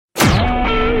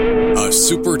a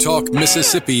Super Talk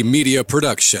Mississippi media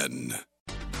production.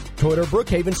 Toyota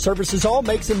Brookhaven services all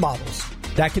makes and models.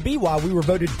 That could be why we were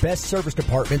voted best service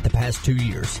department the past 2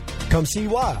 years. Come see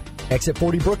why. Exit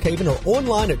 40 Brookhaven or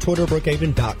online at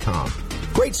ToyotaBrookhaven.com.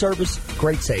 Great service,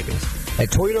 great savings. At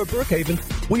Toyota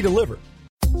Brookhaven, we deliver.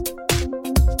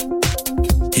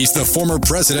 He's the former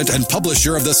president and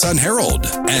publisher of the Sun Herald,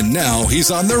 and now he's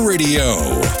on the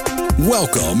radio.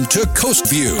 Welcome to Coast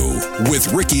View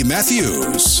with Ricky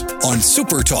Matthews on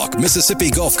Super Talk Mississippi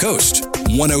Gulf Coast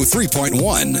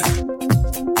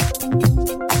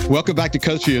 103.1. Welcome back to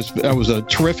Coast View. That was a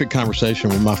terrific conversation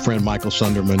with my friend Michael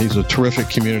Sunderman. He's a terrific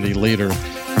community leader,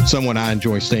 someone I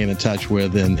enjoy staying in touch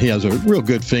with, and he has a real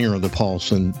good finger on the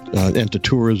pulse and into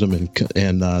tourism and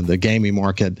the gaming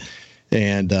market.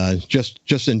 And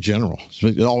just in general. So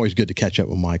it's always good to catch up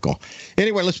with Michael.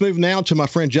 Anyway, let's move now to my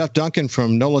friend Jeff Duncan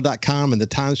from NOLA.com and the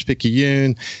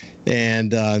Times-Picayune.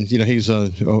 And, he's a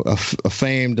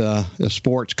famed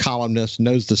sports columnist,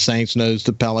 knows the Saints, knows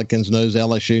the Pelicans, knows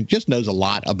LSU, just knows a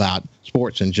lot about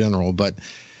sports in general. But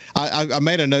I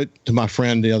made a note to my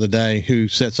friend the other day who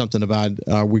said something about am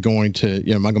I going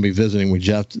to be visiting with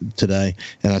Jeff today?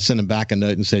 And I sent him back a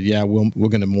note and said, yeah, we're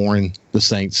going to mourn the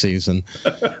Saints season.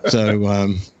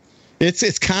 So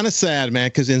it's kind of sad, man,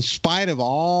 because in spite of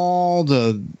all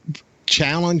the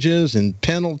challenges and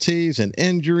penalties and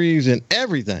injuries and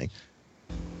everything,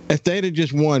 if they'd have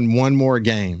just won one more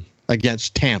game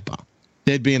against Tampa,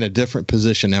 they'd be in a different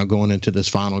position now going into this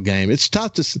final game. It's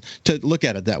tough to look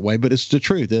at it that way, but it's the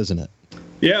truth, isn't it?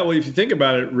 Yeah, well, if you think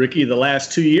about it, Ricky, the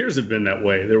last 2 years have been that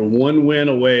way. They were one win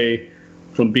away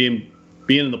from being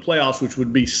in the playoffs, which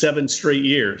would be 7 straight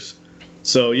years.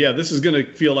 So, yeah, this is going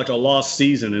to feel like a lost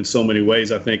season in so many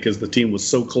ways, I think, because the team was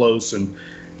so close and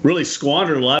really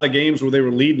squandered a lot of games where they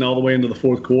were leading all the way into the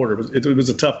fourth quarter. It was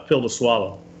a tough pill to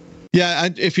swallow. Yeah,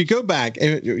 if you go back,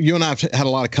 you and I have had a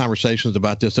lot of conversations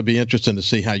about this. It'd be interesting to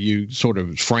see how you sort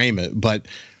of frame it. But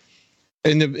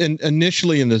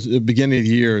initially in the beginning of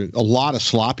the year, a lot of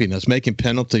sloppiness, making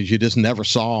penalties you just never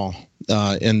saw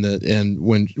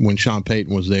when Sean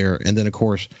Payton was there, and then of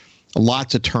course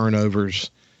lots of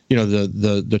turnovers.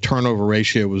 The turnover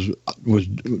ratio was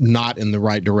not in the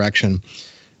right direction.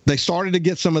 They started to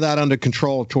get some of that under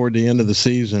control toward the end of the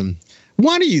season.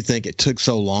 Why do you think it took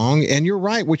so long? And you're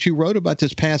right, what you wrote about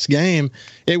this past game,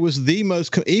 it was the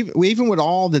most, even with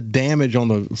all the damage on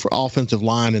the offensive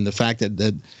line and the fact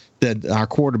that our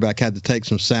quarterback had to take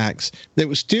some sacks, it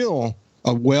was still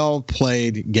a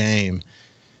well-played game.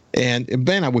 And,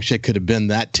 man, I wish it could have been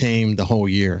that team the whole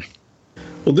year.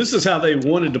 Well, this is how they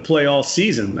wanted to play all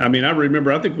season. I mean,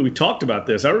 I think we talked about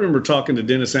this. I remember talking to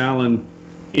Dennis Allen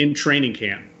in training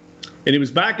camp. And it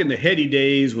was back in the heady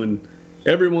days when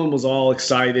everyone was all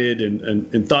excited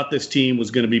and thought this team was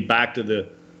going to be back to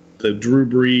the Drew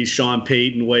Brees, Sean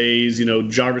Payton ways.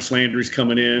 Jarvis Landry's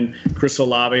coming in, Chris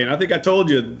Olave. And I think I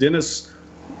told you, Dennis,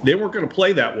 they weren't going to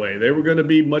play that way. They were going to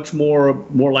be much more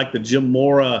like the Jim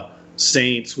Mora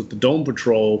Saints with the Dome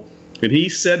Patrol. And he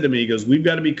said to me, he goes, we've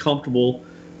got to be comfortable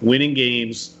winning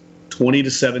games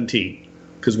 20-17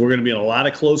 because we're going to be in a lot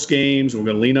of close games. We're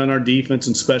going to lean on our defense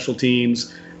and special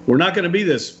teams. We're not going to be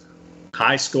this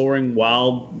high-scoring,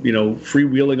 wild,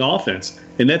 freewheeling offense.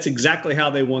 And that's exactly how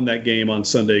they won that game on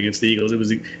Sunday against the Eagles.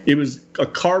 It was a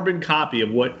carbon copy of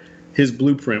what his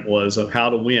blueprint was of how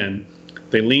to win.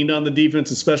 They leaned on the defense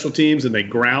and special teams, and they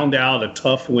ground out a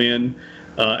tough win.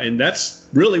 And that's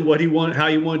really how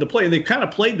he wanted to play. And they kind of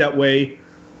played that way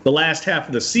the last half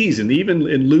of the season, even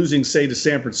in losing, say, to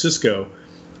San Francisco.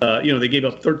 They gave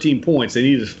up 13 points. They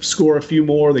needed to score a few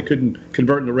more. They couldn't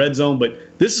convert in the red zone. But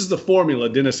this is the formula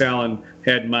Dennis Allen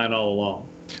had in mind all along.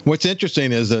 What's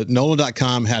interesting is that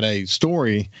NOLA.com had a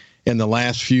story in the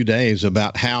last few days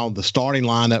about how the starting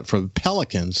lineup for the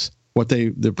Pelicans,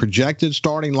 the projected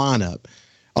starting lineup,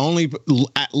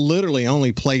 literally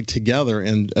only played together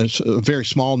in a very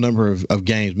small number of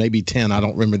games, maybe 10. I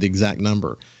don't remember the exact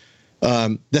number.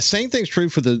 The same thing's true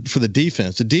for the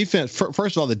defense. The defense,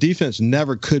 first of all, the defense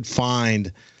never could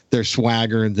find their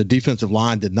swagger. The defensive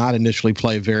line did not initially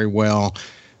play very well.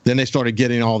 Then they started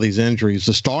getting all these injuries.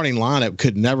 The starting lineup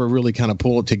could never really kind of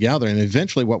pull it together. And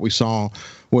eventually what we saw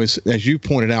was, as you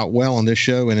pointed out well on this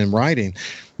show and in writing,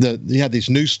 you had these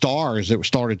new stars that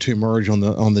started to emerge on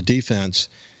the defense.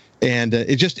 And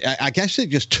I guess it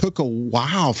just took a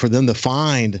while for them to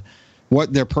find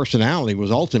what their personality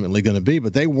was ultimately going to be,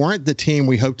 but they weren't the team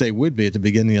we hoped they would be at the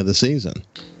beginning of the season.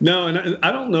 No, and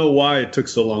I don't know why it took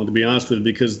so long, to be honest with you,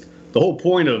 because the whole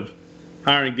point of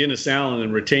hiring Dennis Allen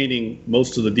and retaining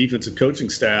most of the defensive coaching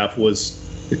staff was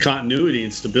the continuity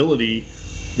and stability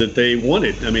that they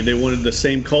wanted. I mean, they wanted the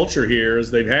same culture here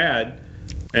as they've had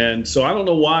And so I don't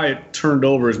know why it turned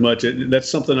over as much. That's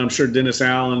something I'm sure Dennis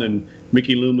Allen and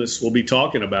Mickey Loomis will be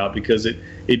talking about, because it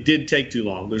did take too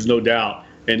long. There's no doubt.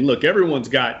 And look, everyone's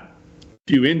got a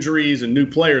few injuries and new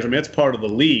players. I mean, that's part of the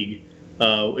league.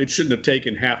 It shouldn't have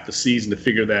taken half the season to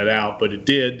figure that out, but it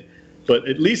did. But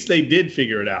at least they did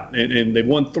figure it out. And they've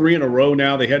won 3 in a row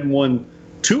now. They hadn't won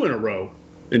 2 in a row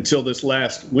until this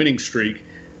last winning streak.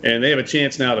 And they have a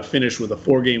chance now to finish with a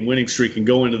 4-game winning streak and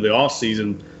go into the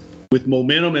offseason with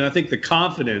momentum, and I think the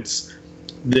confidence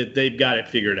that they've got it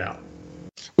figured out.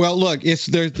 Well, look,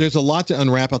 there's a lot to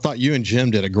unwrap. I thought you and Jim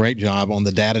did a great job on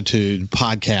the Datitude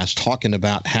podcast talking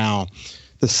about how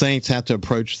the Saints have to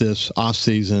approach this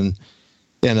offseason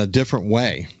in a different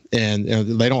way. And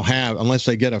they don't have, unless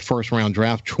they get a first-round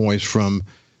draft choice from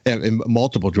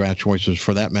multiple draft choices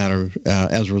for that matter,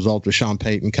 as a result of Sean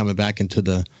Payton coming back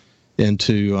into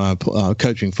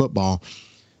coaching football.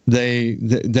 They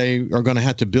are going to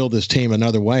have to build this team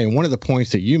another way. And one of the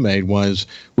points that you made was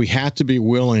we have to be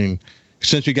willing,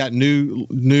 since we got new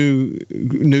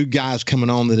guys coming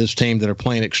on to this team that are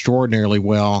playing extraordinarily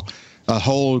well, a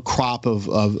whole crop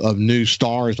of new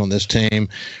stars on this team.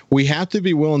 We have to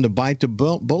be willing to bite the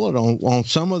bullet on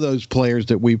some of those players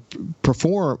that we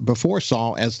before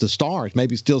saw as the stars.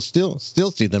 Maybe still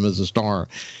see them as a star.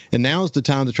 And now is the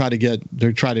time to try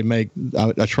to make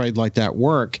a trade like that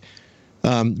work.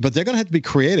 But they're going to have to be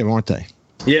creative, aren't they?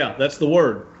 Yeah, that's the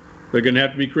word. They're going to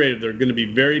have to be creative. They're going to be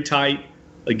very tight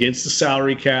against the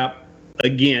salary cap.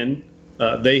 Again,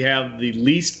 they have the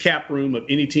least cap room of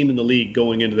any team in the league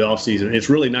going into the offseason. It's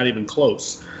really not even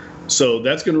close. So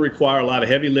that's going to require a lot of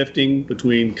heavy lifting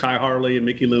between Kai Harley and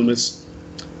Mickey Loomis.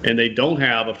 And they don't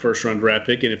have a first-round draft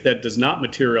pick. And if that does not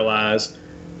materialize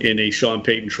in a Sean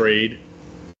Payton trade,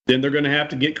 then they're going to have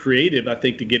to get creative, I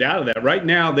think, to get out of that. Right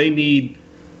now, they need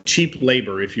cheap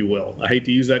labor, if you will. I hate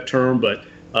to use that term, but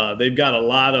they've got a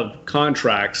lot of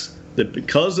contracts that,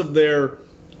 because of their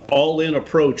all-in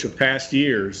approach of past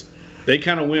years, they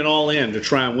kind of went all in to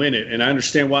try and win it. And I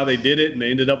understand why they did it, and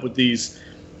they ended up with these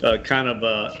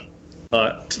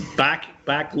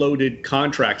back-loaded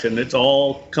contracts, and it's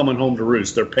all coming home to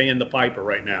roost. They're paying the piper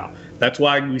right now. That's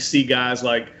why we see guys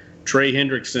like Trey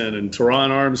Hendrickson and Teron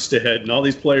Armstead and all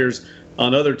these players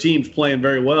on other teams playing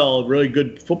very well, really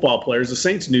good football players. The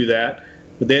Saints knew that,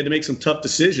 but they had to make some tough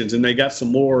decisions, and they got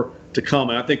some more to come.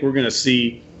 And I think we're going to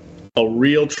see a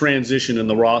real transition in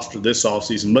the roster this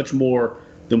offseason, much more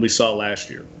than we saw last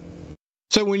year.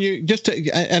 So when you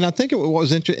and I think what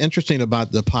was interesting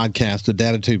about the podcast, the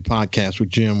Datitude podcast with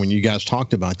Jim, when you guys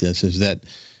talked about this, is that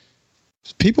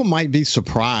people might be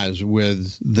surprised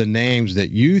with the names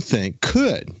that you think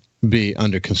could be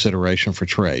under consideration for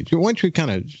trade. Why don't you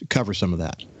kind of cover some of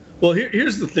that? Well,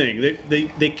 here's the thing.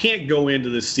 They can't go into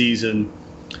this season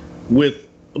with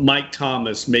Mike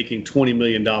Thomas making $20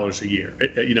 million a year.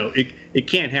 It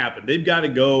can't happen. They've got to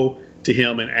go to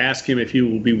him and ask him if he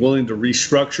will be willing to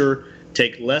restructure,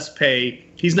 take less pay.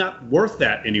 He's not worth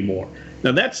that anymore.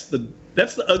 Now, that's the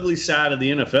ugly side of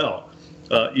the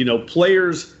NFL.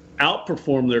 Players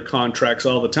outperform their contracts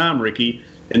all the time, Ricky,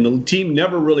 and the team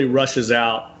never really rushes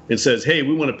out and says, hey,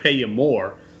 we want to pay you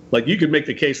more. Like, you could make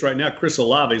the case right now, Chris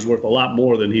Olave is worth a lot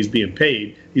more than he's being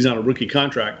paid. He's on a rookie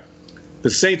contract. The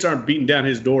Saints aren't beating down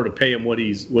his door to pay him what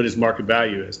his market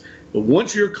value is. But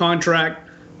once you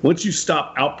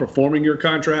stop outperforming your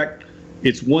contract,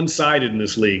 it's one-sided in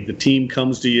this league. The team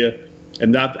comes to you,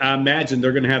 and I imagine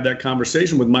they're going to have that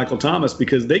conversation with Michael Thomas,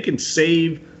 because they can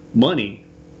save money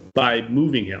by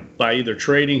moving him, by either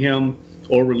trading him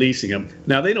or releasing him.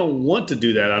 Now, they don't want to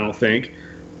do that, I don't think,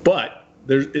 but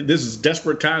this is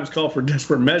desperate times call for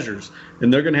desperate measures,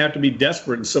 and they're going to have to be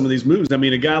desperate in some of these moves. I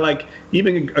mean, a guy like,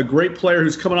 even a great player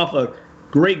who's coming off a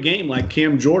great game like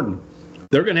Cam Jordan,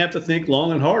 they're going to have to think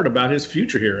long and hard about his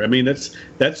future here. I mean, that's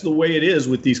the way it is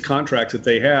with these contracts that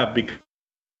they have,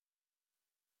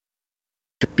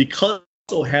 because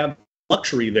they also have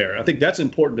luxury there. I think that's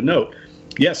important to note.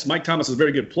 Yes, Mike Thomas is a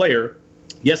very good player.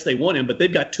 Yes, they want him, but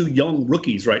they've got 2 young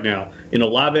rookies right now in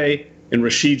Olave and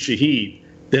Rashid Shaheed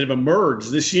that have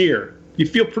emerged this year. You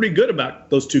feel pretty good about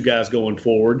those 2 guys going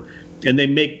forward, and they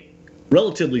make,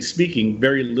 relatively speaking,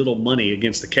 very little money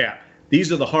against the cap.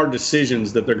 These are the hard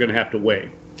decisions that they're going to have to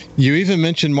weigh. You even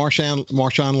mentioned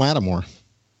Marshawn Lattimore.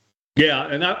 Yeah,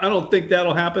 and I don't think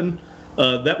that'll happen.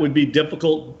 That would be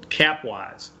difficult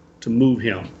cap-wise to move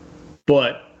him.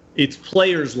 But it's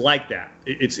players like that.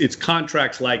 It's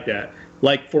contracts like that.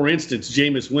 Like, for instance,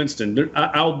 Jameis Winston.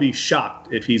 I'll be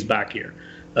shocked if he's back here.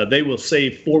 They will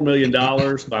save $4 million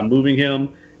by moving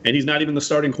him, and he's not even the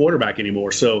starting quarterback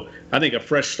anymore. So I think a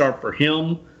fresh start for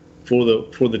him, for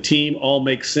the team, all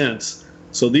makes sense.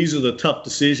 So these are the tough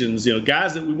decisions.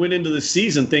 Guys that we went into the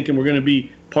season thinking we're going to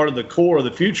be part of the core of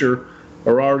the future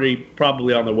are already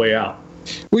probably on their way out.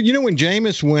 Well, when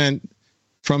Jameis went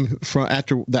from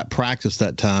after that practice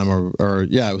that time, or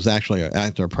it was actually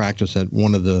after a practice at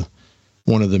one of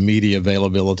the media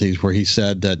availabilities where he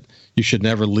said that you should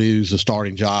never lose a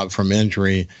starting job from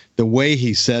injury. The way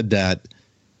he said that,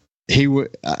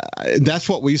 that's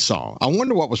what we saw. I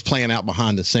wonder what was playing out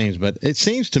behind the scenes, but it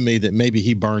seems to me that maybe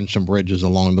he burned some bridges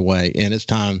along the way, and it's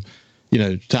time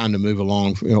to move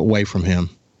along away from him.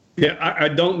 Yeah, I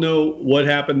don't know what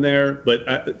happened there,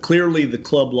 but clearly the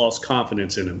club lost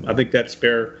confidence in him. I think that's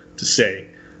fair to say,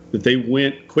 that they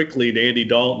went quickly to Andy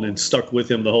Dalton and stuck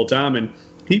with him the whole time, and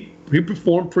he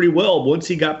performed pretty well once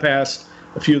he got past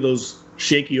a few of those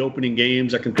shaky opening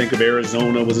games. I can think of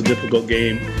Arizona was a difficult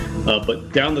game,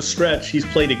 but down the stretch, he's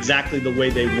played exactly the way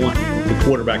they want the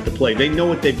quarterback to play. They know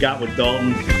what they've got with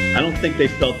Dalton. I don't think they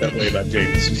felt that way about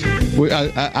Jameis.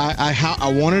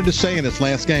 I wanted to say in his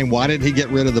last game, why didn't he get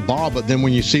rid of the ball? But then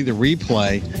when you see the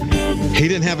replay, he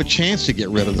didn't have a chance to get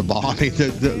rid of the ball.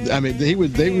 They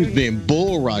was being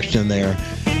bull rushed in there.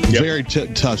 Yep. Very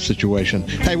tough situation.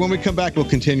 Hey, when we come back, we'll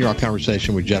continue our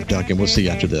conversation with Jeff Duncan. We'll see you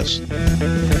after this.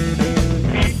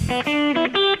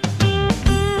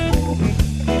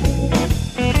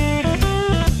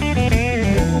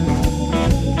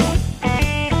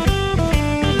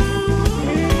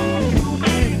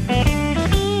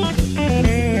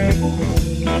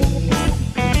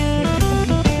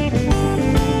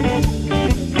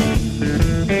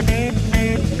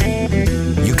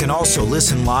 Also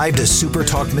listen live to Super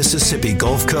Talk Mississippi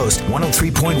Gulf Coast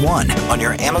 103.1 on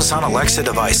your Amazon Alexa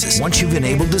devices. Once you've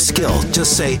enabled the skill,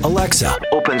 just say, Alexa,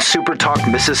 open Super Talk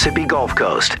Mississippi Gulf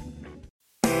Coast.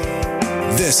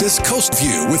 This is Coast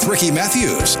View with Ricky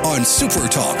Matthews on Super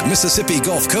Talk Mississippi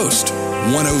Gulf Coast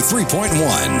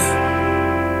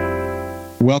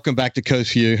 103.1. Welcome back to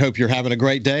Coast View. Hope you're having a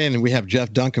great day. And we have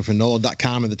Jeff Duncan from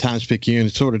NOLA.com and the Times-Picayune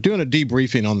sort of doing a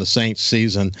debriefing on the Saints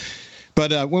season.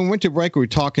 But when we went to break, we were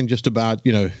talking just about,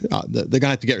 they're going to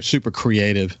have to get super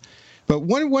creative. But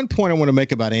one point I want to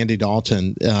make about Andy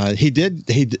Dalton,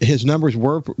 his numbers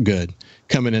were good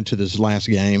coming into this last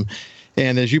game.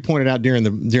 And as you pointed out during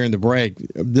the break,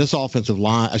 this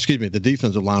the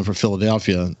defensive line for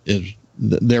Philadelphia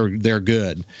they're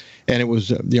good. And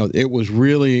it was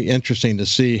really interesting to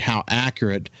see how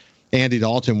accurate Andy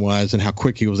Dalton was and how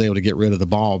quick he was able to get rid of the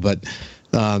ball. But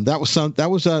that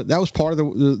was part of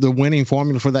the winning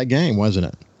formula for that game, wasn't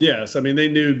it? Yes, they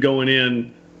knew going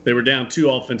in they were down 2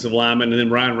 offensive linemen, and then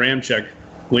Ryan Ramczyk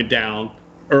went down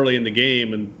early in the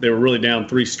game, and they were really down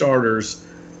 3 starters.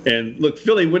 And look,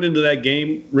 Philly went into that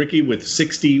game, Ricky, with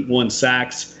 61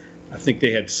 sacks. I think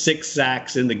they had 6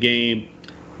 sacks in the game.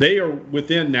 They are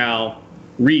within now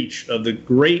reach of the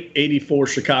great '84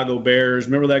 Chicago Bears.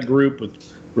 Remember that group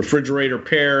with Refrigerator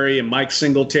Perry and Mike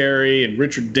Singletary and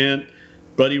Richard Dent,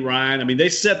 Buddy Ryan. They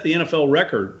set the NFL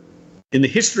record in the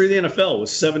history of the NFL with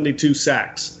 72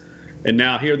 sacks. And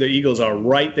now here the Eagles are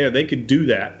right there. They could do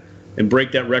that and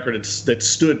break that record that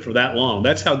stood for that long.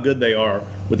 That's how good they are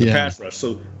with the pass rush.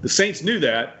 So the Saints knew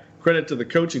that. Credit to the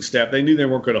coaching staff. They knew they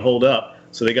weren't going to hold up.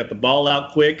 So they got the ball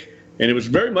out quick. And it was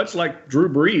very much like Drew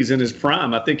Brees in his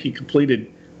prime. I think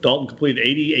Dalton completed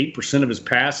 88% of his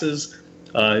passes.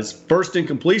 His first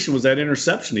incompletion was that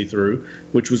interception he threw,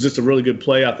 which was just a really good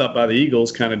play, I thought, by the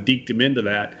Eagles, kind of deked him into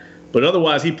that. But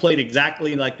otherwise, he played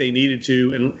exactly like they needed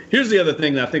to. And here's the other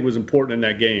thing that I think was important in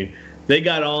that game. They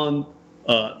got on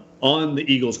the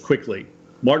Eagles quickly,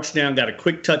 marched down, got a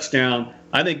quick touchdown.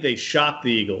 I think they shocked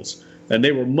the Eagles, and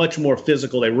they were much more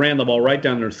physical. They ran the ball right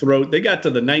down their throat. They got to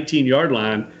the 19-yard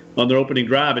line on their opening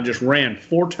drive and just ran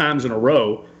 4 times in a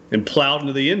row and plowed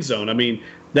into the end zone.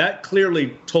 That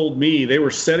clearly told me they were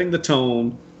setting the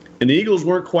tone, and the Eagles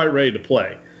weren't quite ready to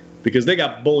play because they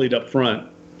got bullied up front.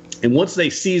 And once they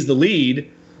seized the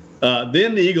lead,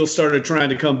 then the Eagles started trying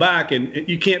to come back, and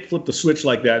you can't flip the switch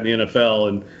like that in the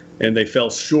NFL, and they fell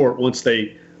short once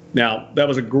they – now, that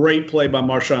was a great play by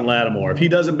Marshawn Lattimore. If he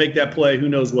doesn't make that play, who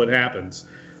knows what happens.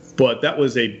 But that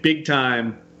was a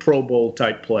big-time Pro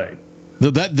Bowl-type play.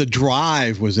 The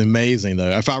drive was amazing,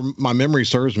 though. If my memory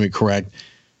serves me correct,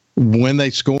 when they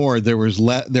scored, there was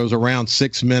around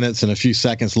 6 minutes and a few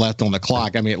seconds left on the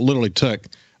clock. It literally took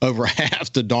over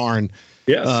half the darn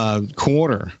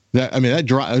quarter. That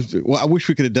drive. Well, I wish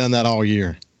we could have done that all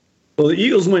year. Well, the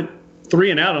Eagles went 3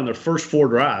 and out on their first 4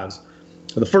 drives.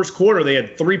 In the first quarter, they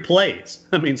had 3 plays.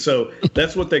 So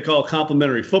that's what they call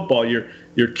complementary football.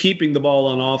 You're keeping the ball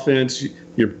on offense.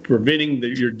 You're preventing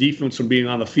your defense from being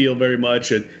on the field very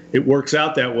much. It works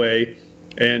out that way.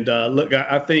 And look,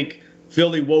 I think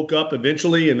Philly woke up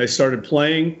eventually and they started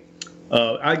playing,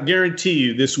 I guarantee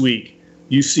you this week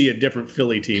you see a different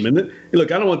Philly team. And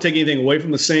look, I don't want to take anything away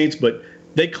from the Saints, but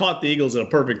they caught the Eagles at a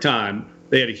perfect time.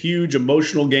 They had a huge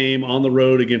emotional game on the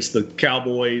road against the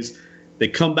Cowboys. They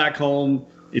come back home.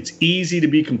 It's easy to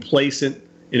be complacent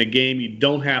in a game you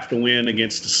don't have to win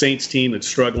against a Saints team that's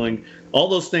struggling. All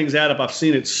those things add up. I've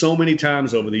seen it so many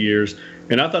times over the years.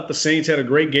 And I thought the Saints had a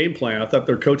great game plan. I thought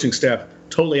their coaching staff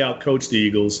totally outcoached the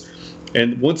Eagles.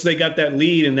 And once they got that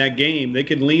lead in that game, they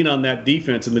could lean on that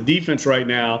defense. And the defense right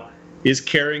now is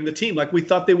carrying the team like we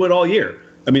thought they would all year.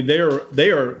 I mean, they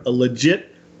are a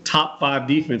legit top 5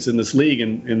 defense in this league,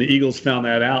 and the Eagles found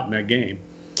that out in that game.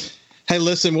 Hey,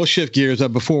 listen, we'll shift gears.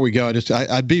 Before we go,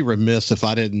 I'd be remiss if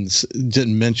I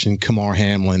didn't mention Kamar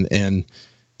Hamlin and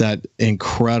that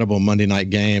incredible Monday night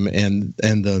game and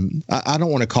I don't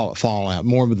want to call it fallout,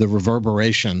 more of the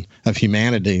reverberation of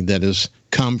humanity that has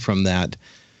come from that.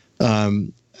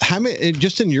 How many,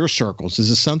 just in your circles, is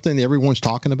this something that everyone's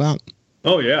talking about?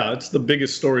 Oh, yeah. It's the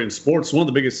biggest story in sports. One of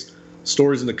the biggest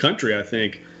stories in the country, I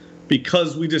think,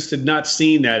 because we just had not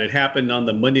seen that. It happened on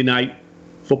the Monday Night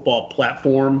Football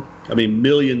platform. I mean,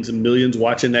 millions and millions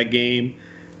watching that game.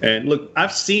 And look,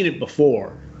 I've seen it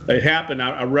before. It happened.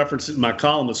 I referenced it in my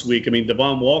column this week. I mean,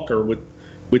 Devon Walker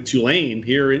with Tulane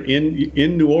here in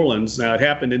New Orleans. Now, it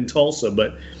happened in Tulsa,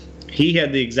 but he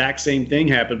had the exact same thing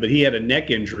happen, but he had a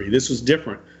neck injury. This was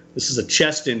different. This is a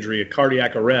chest injury, a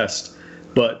cardiac arrest.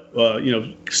 But,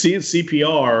 seeing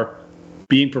CPR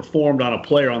being performed on a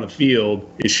player on the field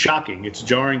is shocking. It's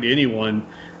jarring to anyone.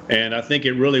 And I think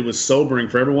it really was sobering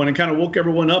for everyone and kind of woke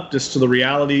everyone up just to the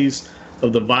realities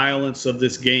of the violence of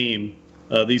this game.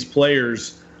 These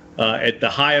players at the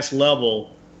highest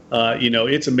level,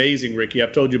 it's amazing, Ricky.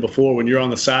 I've told you before, when you're on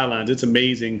the sidelines, it's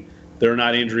amazing there are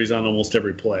not injuries on almost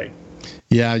every play.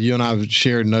 Yeah, you and I have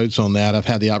shared notes on that. I've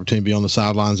had the opportunity to be on the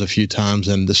sidelines a few times,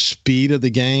 and the speed of the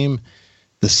game,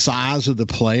 the size of the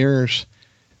players,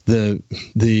 the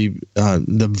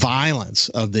violence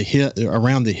of the hit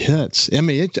around the hits. I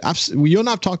mean, you and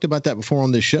I've talked about that before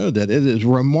on this show, that it is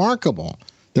remarkable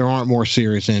there aren't more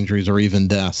serious injuries or even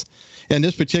death. In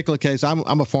this particular case,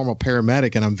 I'm a former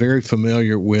paramedic, and I'm very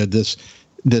familiar with this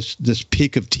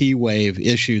peak of T-wave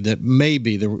issue that may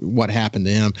be what happened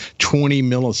to him. 20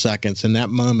 milliseconds in that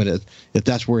moment, if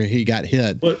that's where he got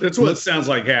hit. Well, that's what it sounds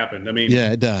like happened. I mean,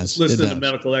 yeah, it does. Listen to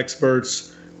medical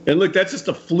experts. And look, that's just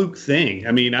a fluke thing.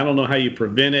 I mean, I don't know how you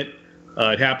prevent it.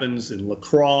 It happens in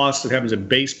lacrosse. It happens in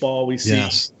baseball. We see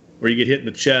where you get hit in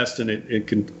the chest, and it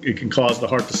can cause the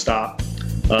heart to stop.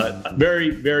 Very,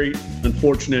 very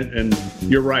unfortunate. And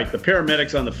you're right. The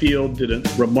paramedics on the field did a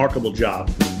remarkable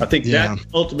job. I think that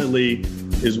ultimately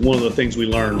is one of the things we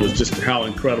learned, was just how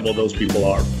incredible those people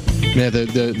are. Yeah,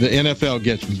 the NFL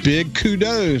gets big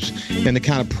kudos in the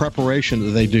kind of preparation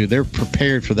that they do. They're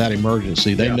prepared for that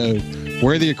emergency. They know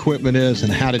where the equipment is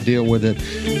and how to deal with it.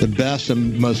 The best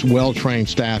and most well-trained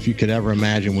staff you could ever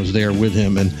imagine was there with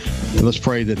him, and let's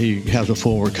pray that he has a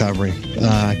full recovery.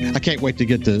 I can't wait to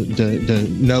get to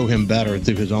know him better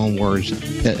through his own words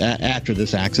after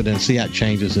this accident, see how it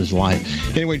changes his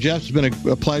life. Anyway, Jeff, it's been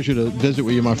a pleasure to visit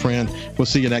with you, my friend. We'll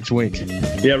see you next week.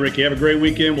 Yeah, Ricky, have a great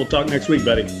weekend. We'll talk next week,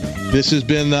 buddy. This has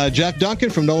been Jeff Duncan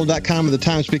from NOLA.com and the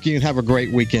Times-Picayune. Have a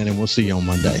great weekend, and we'll see you on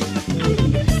Monday.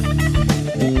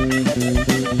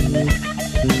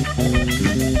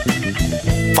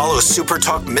 Follow Super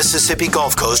Talk Mississippi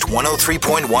Gulf Coast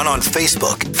 103.1 on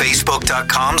Facebook.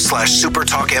 Facebook.com/Super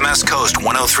Talk MS Coast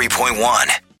 103.1.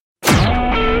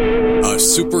 A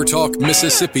Super Talk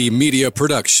Mississippi media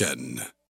production.